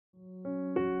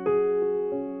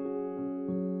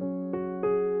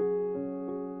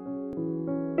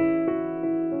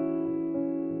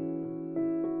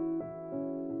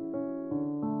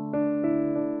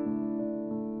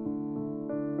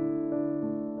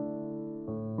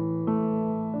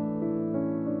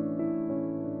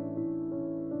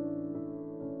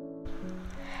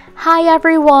Hi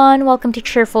everyone, welcome to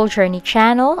Cheerful Journey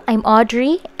channel. I'm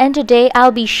Audrey and today I'll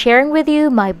be sharing with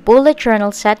you my bullet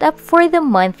journal setup for the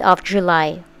month of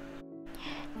July.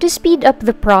 To speed up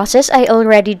the process, I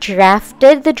already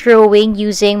drafted the drawing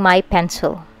using my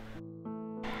pencil.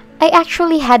 I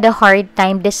actually had a hard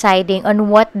time deciding on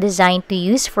what design to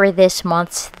use for this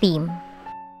month's theme.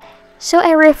 So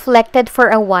I reflected for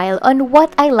a while on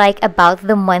what I like about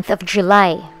the month of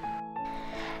July.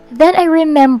 Then I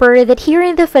remember that here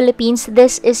in the Philippines,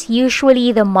 this is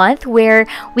usually the month where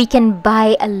we can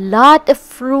buy a lot of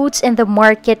fruits in the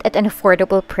market at an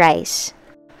affordable price.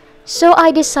 So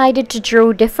I decided to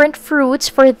draw different fruits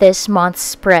for this month's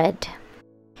spread.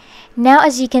 Now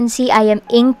as you can see, I am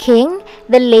inking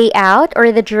the layout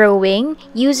or the drawing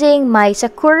using my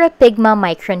Sakura Pigma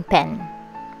Micron pen.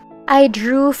 I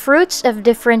drew fruits of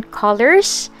different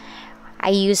colors. I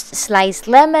used sliced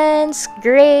lemons,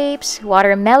 grapes,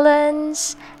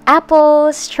 watermelons,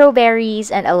 apples, strawberries,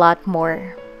 and a lot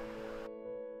more.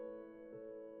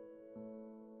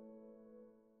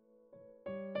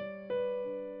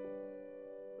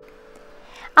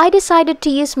 I decided to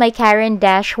use my Caran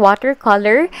d'Ache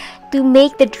watercolor to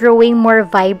make the drawing more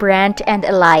vibrant and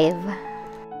alive.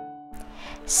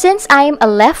 Since I'm a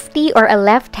lefty or a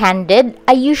left-handed,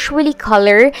 I usually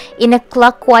color in a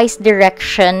clockwise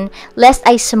direction lest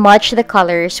I smudge the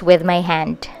colors with my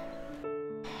hand.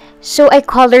 So I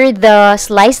colored the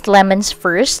sliced lemons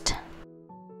first.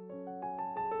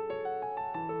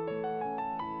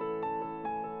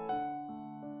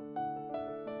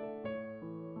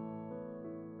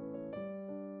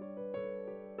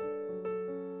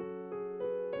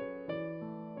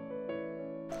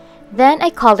 Then I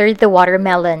colored the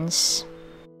watermelons.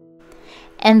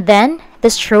 And then the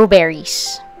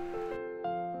strawberries.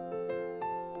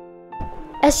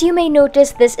 As you may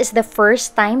notice, this is the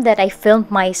first time that I filmed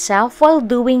myself while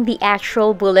doing the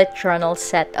actual bullet journal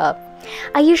setup.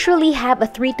 I usually have a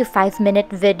 3 to 5 minute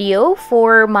video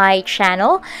for my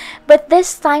channel, but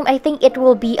this time I think it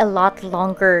will be a lot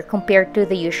longer compared to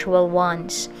the usual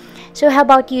ones. So how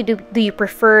about you? Do you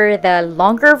prefer the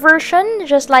longer version,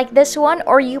 just like this one,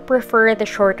 or you prefer the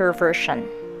shorter version?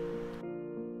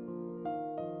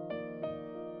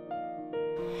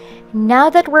 Now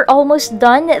that we're almost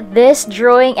done, this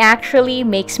drawing actually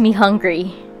makes me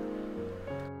hungry.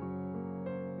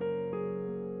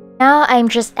 Now I'm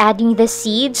just adding the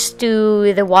seeds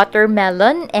to the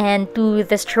watermelon and to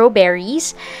the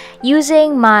strawberries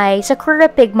using my Sakura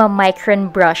Pigma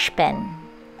Micron brush pen.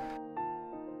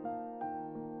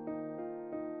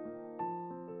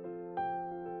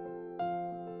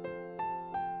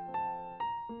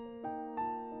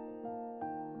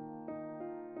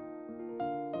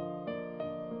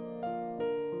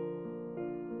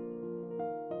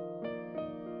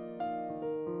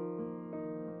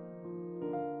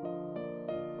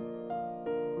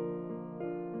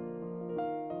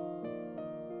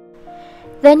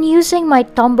 Then using my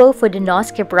Tombow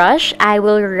Fudenosuke brush, I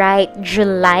will write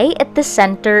July at the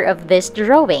center of this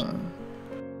drawing.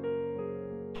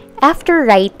 After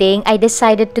writing, I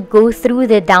decided to go through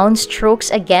the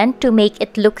downstrokes again to make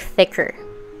it look thicker.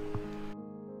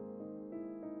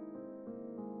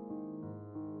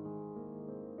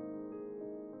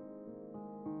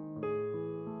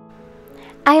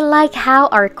 I like how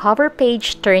our cover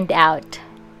page turned out.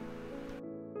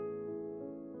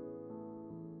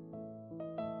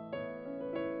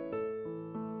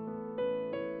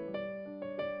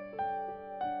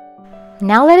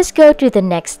 Now let us go to the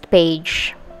next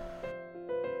page.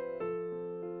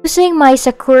 Using my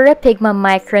Sakura Pigma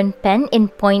Micron pen in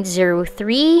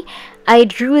 0.03, I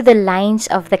drew the lines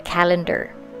of the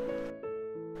calendar.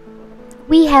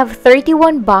 We have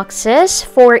 31 boxes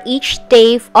for each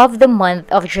day of the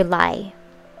month of July.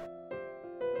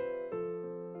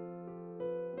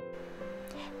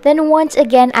 Then once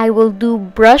again, I will do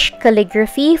brush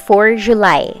calligraphy for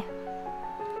July.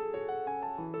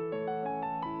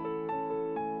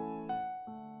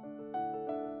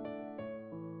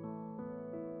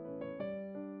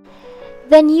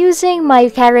 Then using my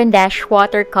Caran d'Ache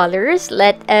watercolors,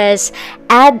 let us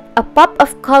add a pop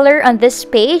of color on this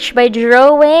page by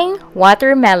drawing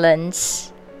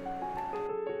watermelons.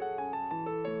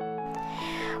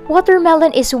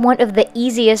 Watermelon is one of the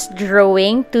easiest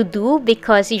drawing to do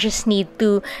because you just need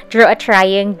to draw a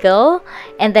triangle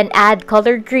and then add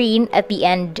color green at the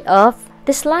end of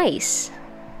the slice.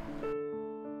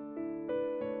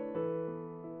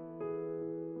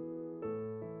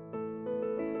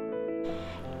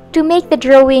 To make the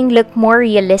drawing look more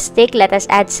realistic, let us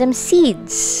add some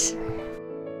seeds.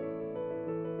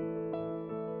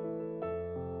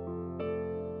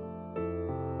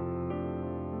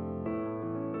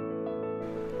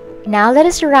 Now let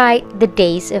us write the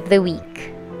days of the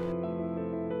week.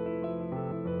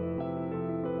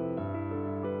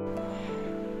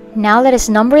 Now let us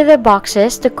number the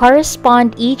boxes to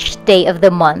correspond each day of the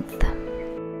month.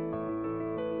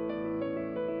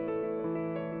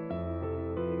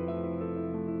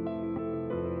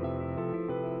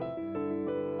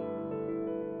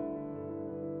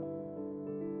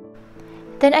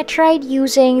 Then I tried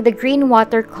using the green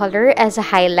watercolor as a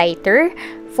highlighter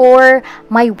for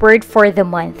my word for the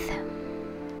month.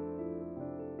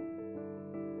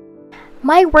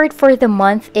 My word for the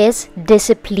month is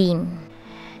discipline.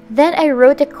 Then I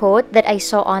wrote a quote that I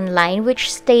saw online which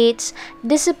states,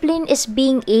 "Discipline is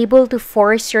being able to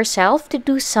force yourself to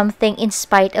do something in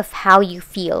spite of how you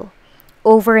feel,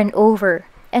 over and over,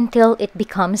 until it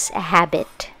becomes a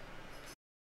habit."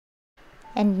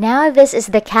 And now this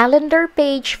is the calendar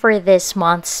page for this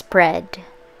month's spread.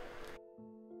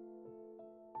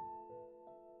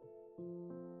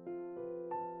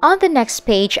 On the next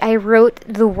page, I wrote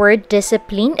the word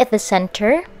discipline at the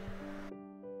center.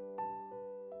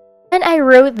 And I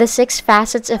wrote the 6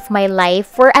 facets of my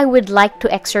life where I would like to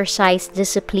exercise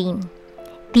discipline.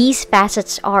 These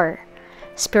facets are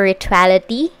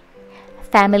spirituality,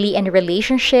 family and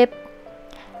relationship,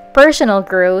 personal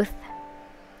growth,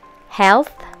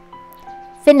 health,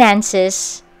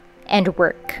 finances, and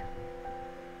work.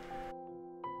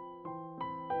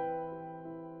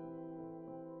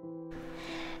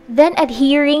 Then,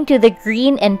 adhering to the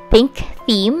green and pink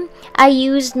theme, I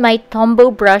used my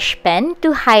Tombow brush pen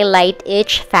to highlight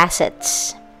each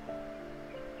facets.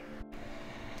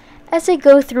 As I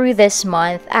go through this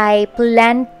month, I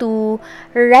plan to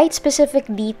write specific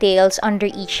details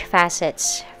under each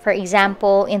facets. For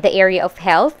example, in the area of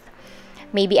health,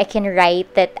 maybe I can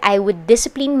write that I would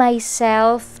discipline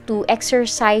myself to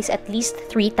exercise at least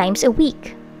 3 times a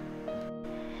week.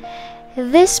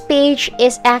 This page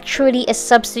is actually a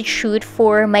substitute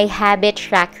for my habit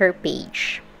tracker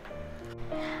page.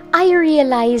 I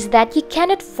realized that you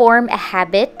cannot form a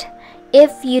habit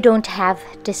if you don't have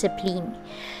discipline.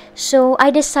 So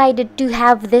I decided to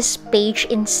have this page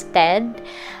instead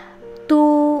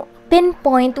to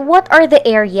pinpoint what are the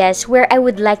areas where I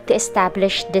would like to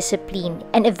establish discipline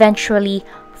and eventually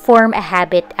form a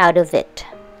habit out of it.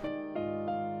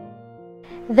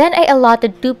 Then I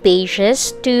allotted 2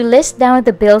 pages to list down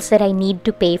the bills that I need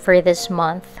to pay for this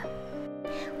month.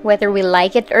 Whether we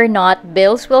like it or not,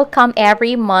 bills will come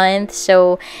every month,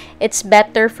 so it's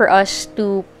better for us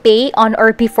to pay on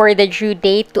or before the due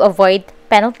date to avoid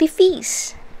penalty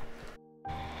fees.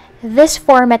 This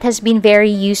format has been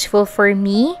very useful for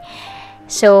me,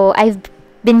 so I've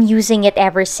been using it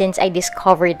ever since I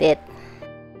discovered it.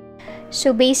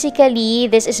 So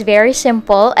basically, this is very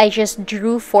simple. I just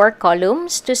drew 4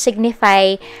 columns to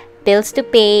signify bills to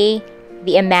pay,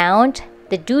 the amount,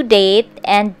 the due date,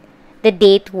 and the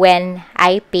date when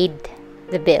I paid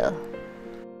the bill.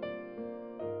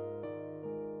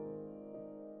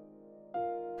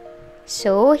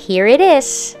 So here it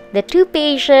is, the 2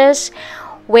 pages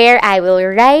where I will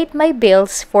write my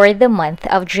bills for the month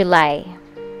of July.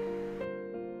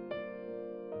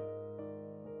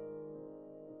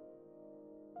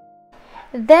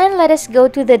 Then let us go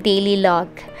to the daily log.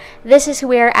 This is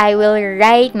where I will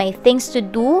write my things to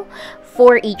do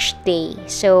for each day.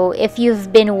 So if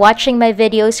you've been watching my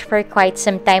videos for quite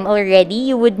some time already,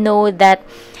 you would know that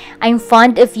I'm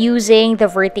fond of using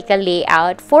the vertical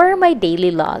layout for my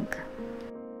daily log.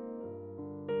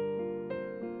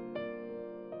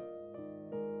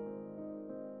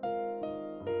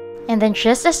 And then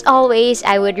just as always,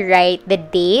 I would write the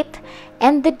date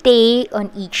and the day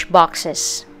on each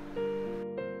boxes.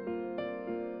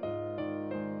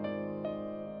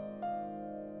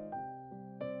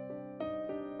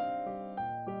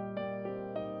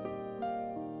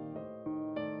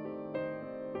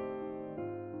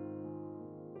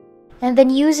 And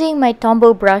then using my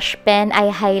Tombow brush pen,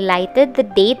 I highlighted the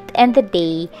date and the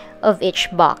day of each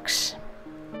box.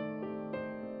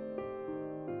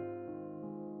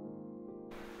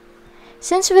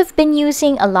 Since we've been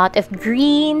using a lot of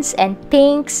greens and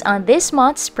pinks on this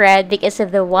month's spread because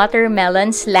of the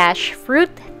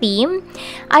watermelon/fruit theme,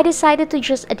 I decided to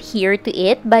just adhere to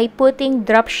it by putting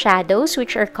drop shadows,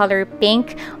 which are color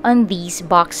pink, on these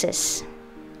boxes.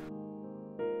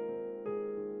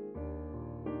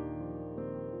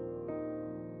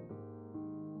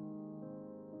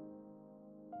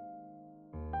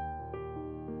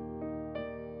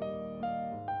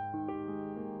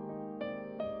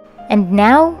 And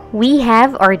now we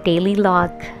have our daily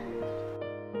log.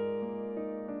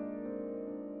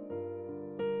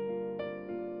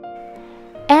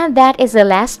 And And that is the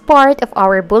last part of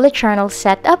our bullet journal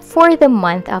setup for the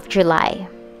month of July.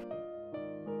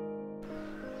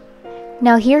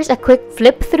 Now here's a quick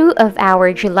flip through of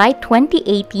our July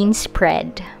 2018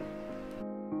 spread.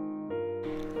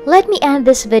 Let me end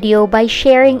this video by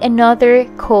sharing another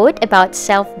quote about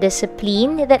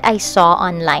self-discipline that I saw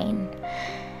online.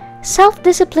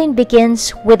 Self-discipline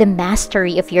begins with the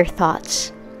mastery of your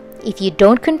thoughts. If you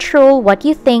don't control what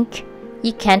you think,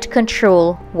 you can't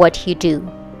control what you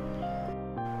do.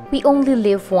 We only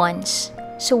live once,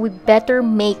 so we better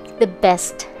make the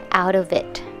best out of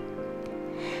it.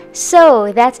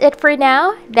 So that's it for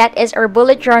now. That is our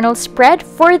bullet journal spread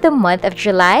for the month of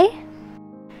July.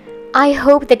 I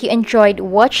hope that you enjoyed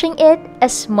watching it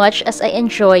as much as I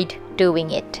enjoyed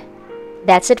doing it.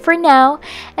 That's it for now,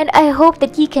 and I hope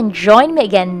that you can join me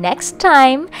again next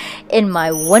time in my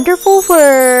wonderful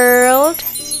world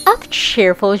of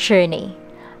Cheerful Journey.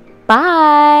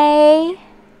 Bye!